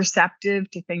 be receptive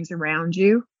to things around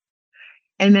you.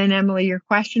 And then Emily, your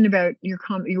question about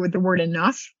with the word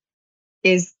enough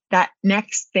is that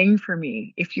next thing for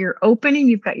me. If you're open and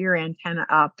you've got your antenna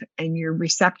up and you're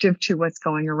receptive to what's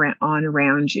going on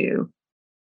around you,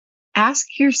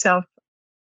 ask yourself,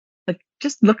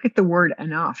 just look at the word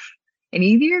enough. And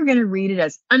either you're going to read it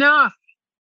as enough,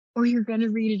 or you're going to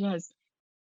read it as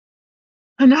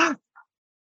enough,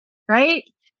 right?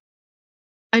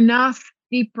 Enough,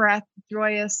 deep breath,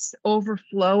 joyous,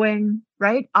 overflowing,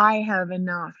 right? I have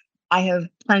enough. I have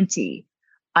plenty.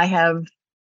 I have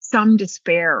some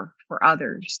despair for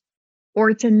others.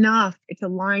 Or it's enough. It's a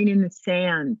line in the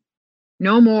sand.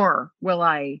 No more will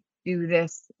I do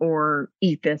this or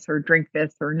eat this or drink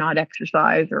this or not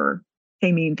exercise or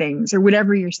say mean things or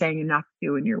whatever you're saying enough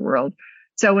to in your world.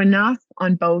 So enough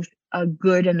on both a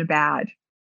good and a bad.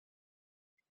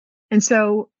 And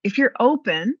so if you're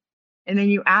open and then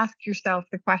you ask yourself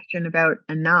the question about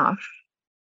enough,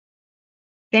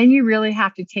 then you really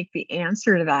have to take the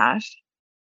answer to that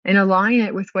and align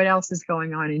it with what else is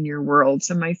going on in your world.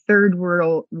 So my third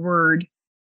word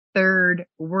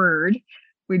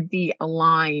would be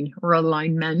align or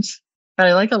alignment. But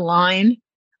I like align.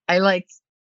 I like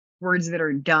words that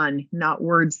are done, not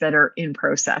words that are in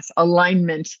process.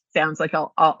 Alignment sounds like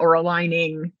or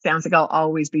aligning sounds like I'll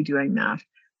always be doing that.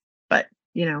 But,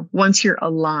 once you're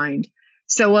aligned.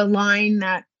 So align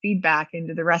that feedback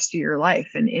into the rest of your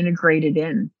life and integrate it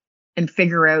in and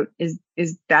figure out, is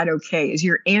that okay? Is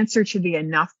your answer to the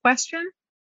enough question,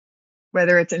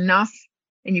 whether it's enough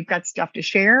and you've got stuff to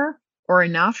share or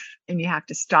enough and you have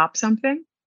to stop something,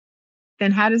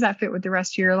 then how does that fit with the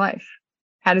rest of your life?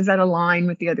 How does that align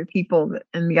with the other people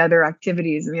and the other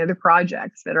activities and the other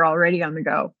projects that are already on the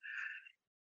go?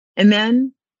 And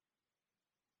then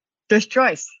there's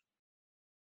choice.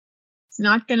 It's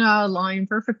not going to align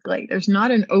perfectly. There's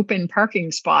not an open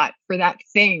parking spot for that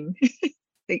thing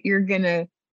that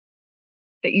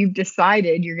you've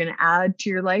decided you're going to add to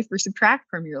your life or subtract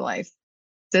from your life.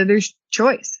 So there's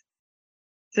choice.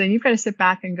 So then you've got to sit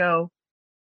back and go,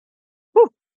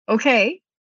 okay.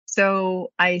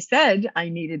 So I said I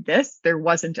needed this. There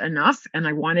wasn't enough and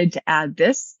I wanted to add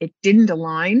this. It didn't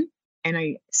align and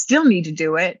I still need to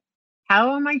do it.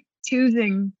 How am I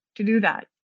choosing to do that?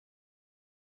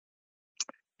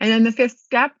 And then the 5th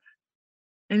step,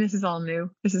 and this is all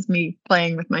new. This is me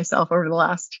playing with myself over the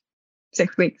last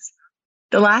 6 weeks.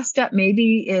 The last step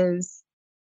maybe is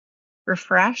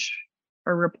refresh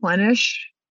or replenish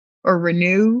or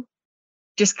renew.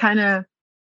 Just kind of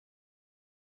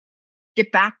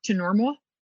get back to normal,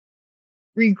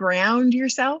 reground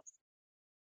yourself,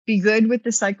 be good with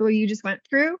the cycle you just went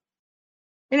through,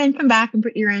 and then come back and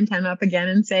put your antenna up again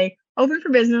and say, open for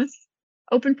business,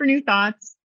 open for new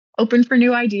thoughts, open for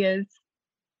new ideas,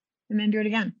 and then do it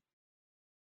again.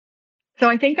 So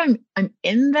I think I'm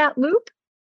in that loop,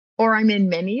 or I'm in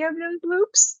many of those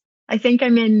loops. I think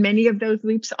I'm in many of those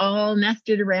loops all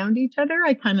nested around each other.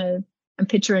 I'm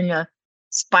picturing a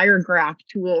spirograph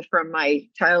tool from my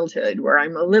childhood where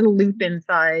I'm a little loop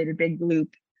inside a big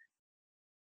loop.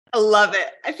 I love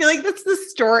it. I feel like that's the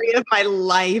story of my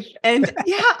life. And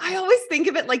yeah, I always think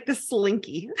of it like the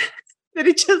slinky. That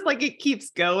it just like it keeps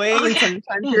going. And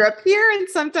sometimes you're up here and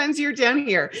sometimes you're down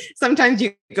here. Sometimes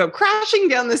you go crashing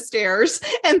down the stairs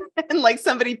and like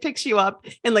somebody picks you up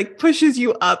and like pushes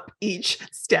you up each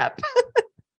step.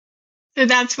 So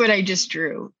that's what I just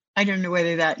drew. I don't know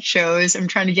whether that shows. I'm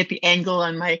trying to get the angle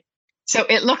on so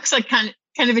it looks like kind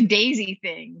of a daisy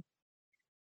thing,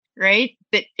 right?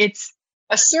 That it's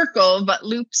a circle, but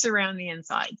loops around the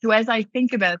inside. So as I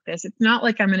think about this, it's not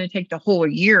like I'm going to take the whole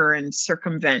year and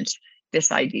circumvent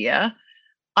this idea.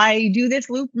 I do this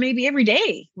loop maybe every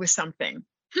day with something.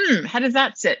 How does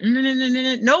that sit?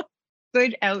 Nope.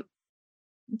 Good, out.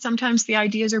 Sometimes the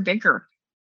ideas are bigger,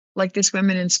 like this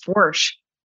women in sport.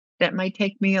 That might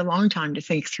take me a long time to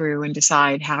think through and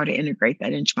decide how to integrate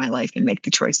that into my life and make the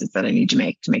choices that I need to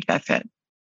make that fit.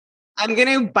 I'm going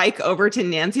to bike over to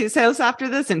Nancy's house after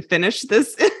this and finish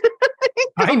this.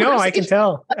 I know, I can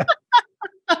tell.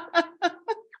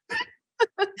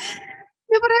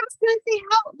 Yeah, but I was going to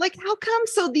say how come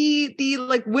so the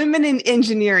like women in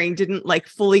engineering didn't like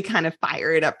fully kind of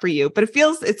fire it up for you, but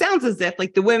it sounds as if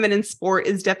like the women in sport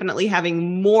is definitely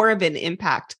having more of an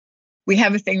impact. We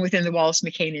have a thing within the Wallace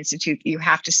McCain Institute that you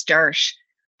have to start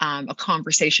a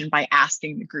conversation by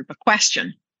asking the group a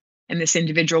question. And this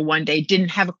individual one day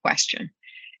didn't have a question.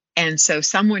 And so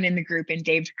someone in the group, in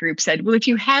Dave's group, said, well, if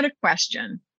you had a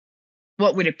question,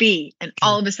 what would it be? And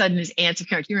all of a sudden his answer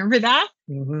came out. Do you remember that?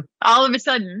 Mm-hmm. All of a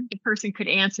sudden the person could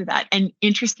answer that. And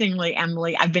interestingly,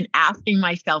 Emily, I've been asking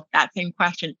myself that same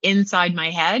question inside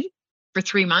my head for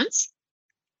 3 months.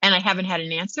 And I haven't had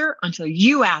an answer until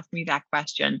you asked me that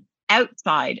question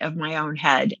outside of my own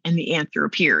head and the answer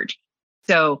appeared.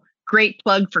 So great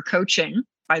plug for coaching,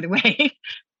 by the way,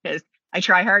 because I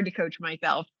try hard to coach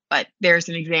myself. But there's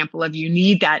an example of you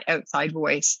need that outside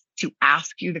voice to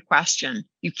ask you the question.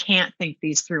 You can't think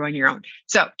these through on your own.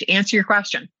 So to answer your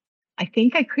question, I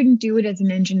think I couldn't do it as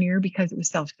an engineer because it was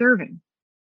self-serving.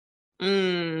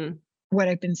 What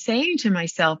I've been saying to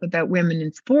myself about women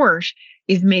in sport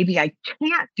is maybe I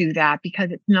can't do that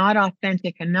because it's not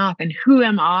authentic enough. And who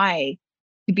am I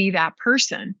to be that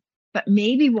person? But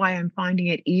maybe why I'm finding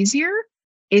it easier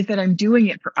is that I'm doing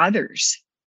it for others.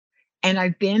 And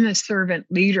I've been a servant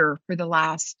leader for the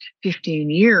last 15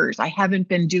 years. I haven't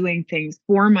been doing things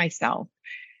for myself.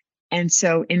 And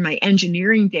so in my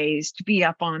engineering days, to be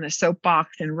up on a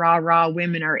soapbox and rah,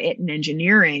 women are it in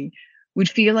engineering would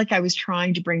feel like I was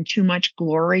trying to bring too much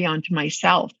glory onto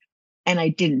myself. And I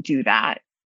didn't do that.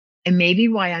 And maybe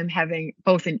why I'm having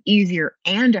both an easier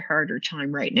and a harder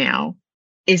time right now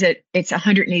is that it's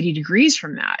 180 degrees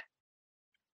from that.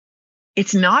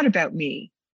 It's not about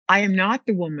me. I am not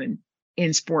the woman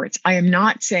in sports. I am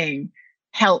not saying,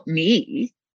 help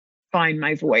me find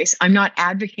my voice. I'm not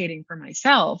advocating for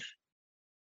myself.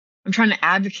 I'm trying to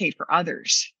advocate for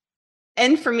others.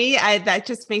 And for me, that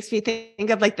just makes me think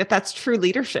of like that's true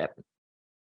leadership,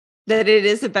 that it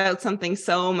is about something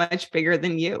so much bigger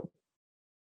than you.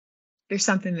 There's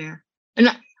something there. And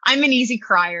I'm an easy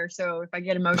crier. So if I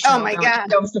get emotional, oh my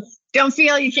God, don't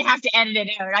feel you have to edit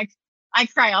it out. I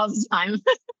cry all the time.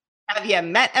 Have you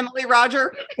met Emily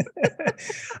Roger?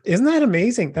 Isn't that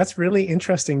amazing? That's really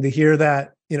interesting to hear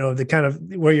that, the kind of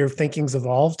where your thinking's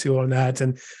evolved to on that.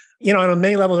 And, on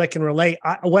many levels I can relate.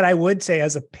 What I would say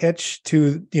as a pitch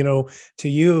to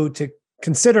you to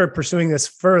consider pursuing this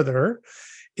further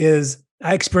is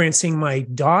experiencing my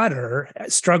daughter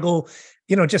struggle,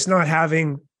 just not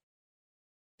having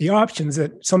the options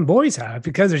that some boys have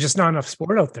because there's just not enough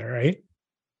sport out there, right?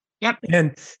 Yep.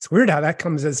 And it's weird how that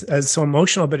comes as so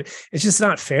emotional, but it's just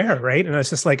not fair, right? And it's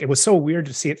just like, it was so weird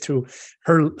to see it through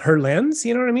her lens,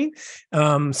 you know what I mean?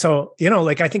 So,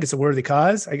 I think it's a worthy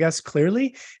cause, I guess,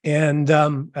 clearly. And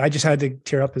I just had to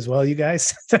tear up as well, you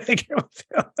guys. But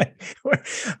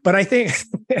I think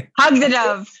hug the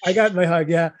dove. I got my hug.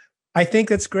 Yeah. I think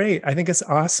that's great. I think it's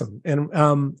awesome.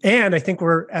 And I think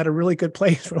we're at a really good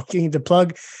place. We're looking to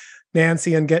plug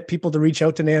Nancy and get people to reach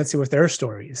out to Nancy with their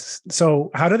stories.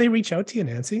 So how do they reach out to you,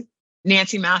 Nancy?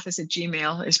 Nancy Mathis at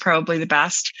Gmail is probably the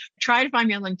best. Try to find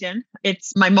me on LinkedIn.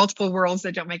 It's my multiple worlds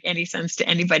that don't make any sense to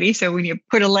anybody. So when you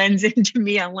put a lens into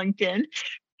me on LinkedIn,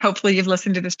 hopefully you've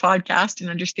listened to this podcast and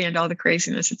understand all the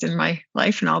craziness that's in my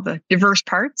life and all the diverse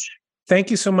parts. Thank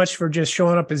you so much for just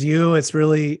showing up as you. It's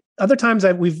really, other times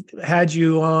that we've had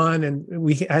you on and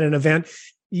we had an event,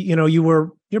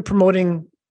 you're promoting,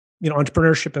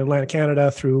 entrepreneurship in Atlantic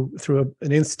Canada through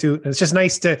an institute. And it's just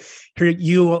nice to hear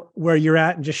you where you're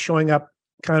at and just showing up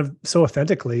kind of so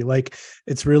authentically. Like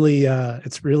it's really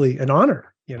an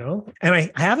honor, and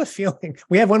I have a feeling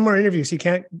we have one more interview, so you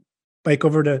can't bike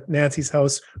over to Nancy's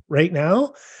house right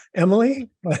now, Emily,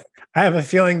 but I have a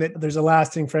feeling that there's a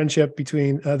lasting friendship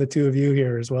between the two of you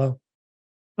here as well.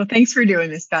 Well, thanks for doing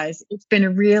this, guys. It's been a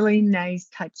really nice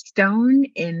touchstone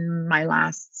in my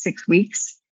last 6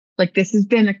 weeks. Like this has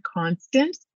been a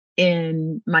constant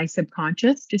in my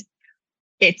subconscious.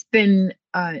 It's been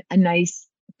a nice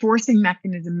forcing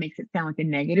mechanism, makes it sound like a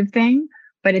negative thing,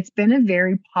 but it's been a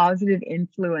very positive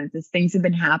influence as things have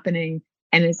been happening.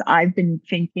 And as I've been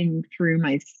thinking through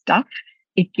my stuff,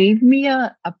 it gave me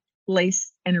a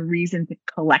place and a reason to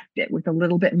collect it with a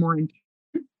little bit more intent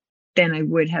than I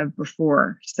would have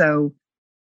before. So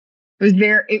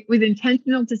it was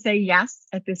intentional to say yes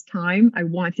at this time. I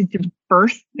wanted to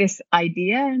birth this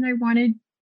idea and I wanted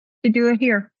to do it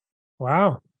here.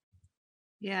 Wow.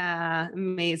 Yeah,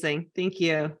 amazing. Thank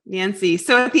you, Nancy.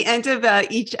 So at the end of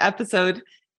each episode,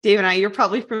 Dave and I, you're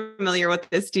probably familiar with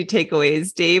this, do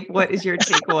takeaways. Dave, what is your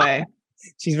takeaway?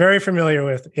 She's very familiar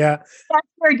with it. Yeah. That's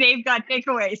where Dave got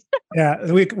takeaways.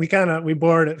 Yeah. We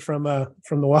borrowed it from the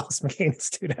Wallace McCain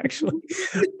Institute, actually.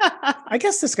 I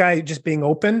guess this guy just being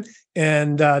open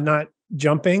and not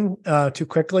jumping too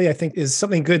quickly, I think is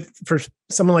something good for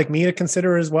someone like me to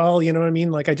consider as well. You know what I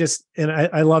mean? Like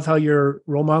I love how you're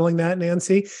role modeling that,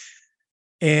 Nancy.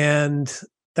 And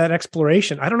that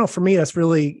exploration, I don't know, for me, that's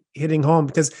really hitting home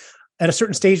because at a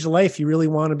certain stage of life, you really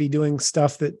want to be doing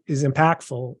stuff that is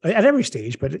impactful at every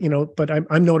stage. But,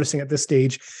 I'm noticing at this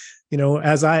stage,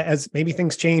 as maybe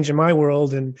things change in my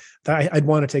world and I'd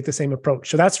want to take the same approach.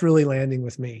 So that's really landing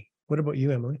with me. What about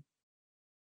you, Emily?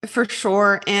 For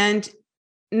sure. And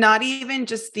not even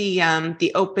just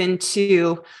the open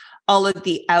to all of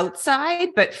the outside,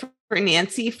 but for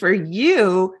Nancy, for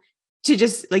you to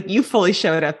just like, you fully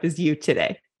showed up as you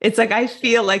today. It's like, I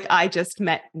feel like I just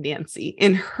met Nancy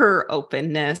in her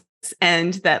openness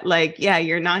and that like, yeah,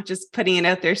 you're not just putting it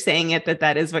out there saying it,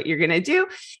 that is what you're going to do.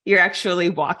 You're actually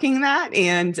walking that.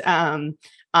 And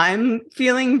I'm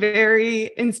feeling very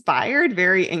inspired,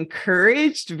 very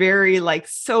encouraged, very like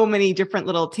so many different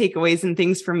little takeaways and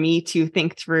things for me to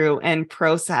think through and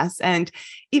process. And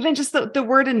even just the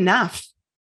word enough,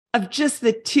 of just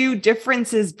the two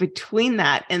differences between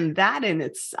that. And that in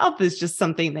itself is just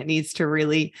something that needs to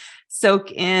really soak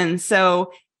in.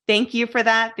 So thank you for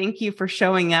that. Thank you for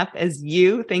showing up as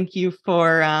you. Thank you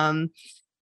for,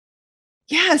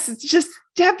 it's just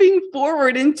stepping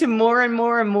forward into more and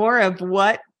more and more of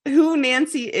who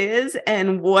Nancy is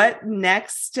and what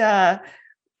next,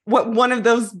 what one of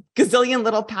those gazillion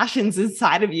little passions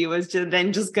inside of you is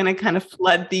just going to kind of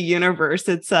flood the universe.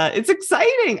 It's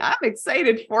exciting. I'm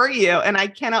excited for you. And I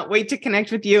cannot wait to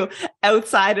connect with you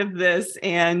outside of this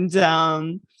and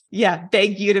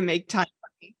beg you to make time.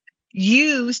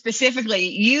 You specifically,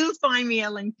 you find me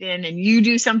on LinkedIn and you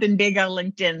do something big on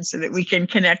LinkedIn so that we can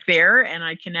connect there and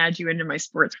I can add you into my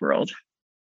sports world.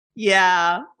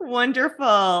 Yeah.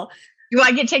 Wonderful. Do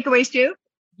I get takeaways too?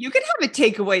 You can have a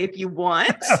takeaway if you want.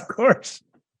 Of course.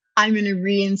 I'm going to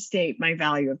reinstate my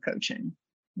value of coaching.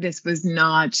 This was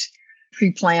not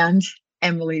pre-planned.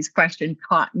 Emily's question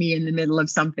caught me in the middle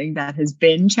of something that has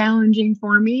been challenging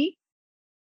for me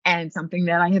and something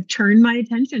that I have turned my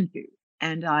attention to.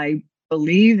 And I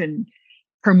believe and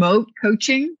promote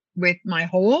coaching with my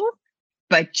whole,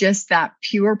 but just that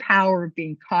pure power of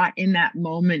being caught in that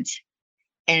moment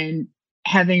and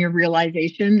having a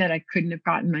realization that I couldn't have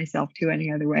gotten myself to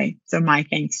any other way. So my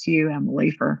thanks to you,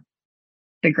 Emily, for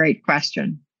the great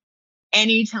question.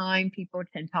 Anytime people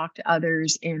can talk to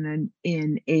others in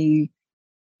a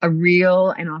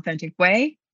real and authentic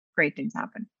way, great things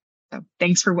happen. So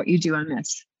thanks for what you do on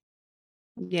this.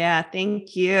 Yeah,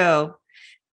 thank you.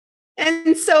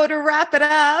 And so to wrap it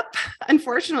up,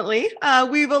 unfortunately,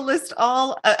 we will list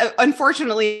all,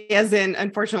 unfortunately,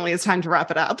 it's time to wrap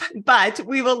it up, but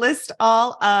we will list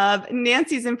all of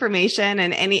Nancy's information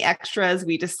and any extras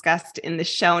we discussed in the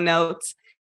show notes.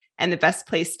 And the best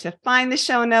place to find the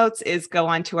show notes is go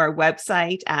onto our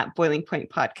website at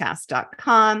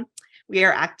boilingpointpodcast.com. We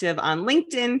are active on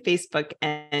LinkedIn, Facebook,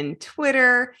 and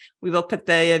Twitter. We will put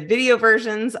the video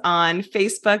versions on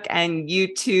Facebook and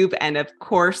YouTube. And of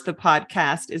course, the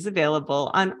podcast is available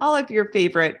on all of your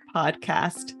favorite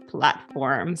podcast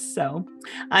platforms. So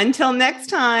until next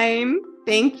time,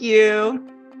 thank you.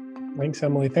 Thanks,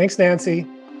 Emily. Thanks, Nancy.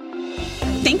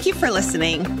 Thank you for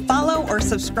listening. Follow or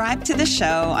subscribe to the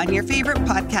show on your favorite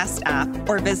podcast app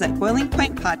or visit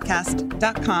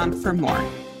boilingpointpodcast.com for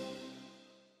more.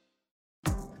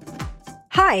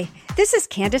 Hi, this is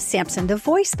Candace Sampson, the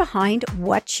voice behind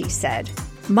What She Said.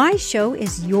 My show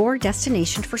is your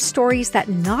destination for stories that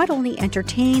not only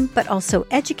entertain, but also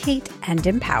educate and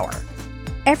empower.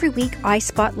 Every week, I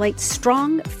spotlight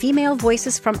strong female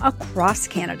voices from across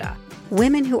Canada,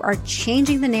 women who are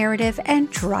changing the narrative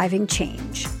and driving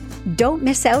change. Don't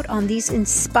miss out on these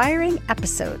inspiring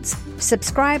episodes.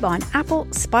 Subscribe on Apple,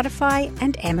 Spotify,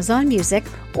 and Amazon Music,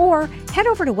 or head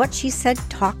over to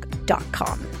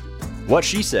whatshesaidtalk.com. What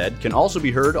She Said can also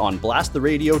be heard on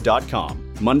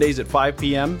blasttheradio.com, Mondays at 5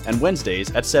 p.m. and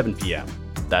Wednesdays at 7 p.m.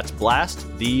 That's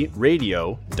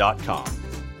blasttheradio.com.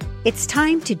 It's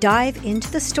time to dive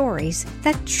into the stories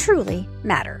that truly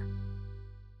matter.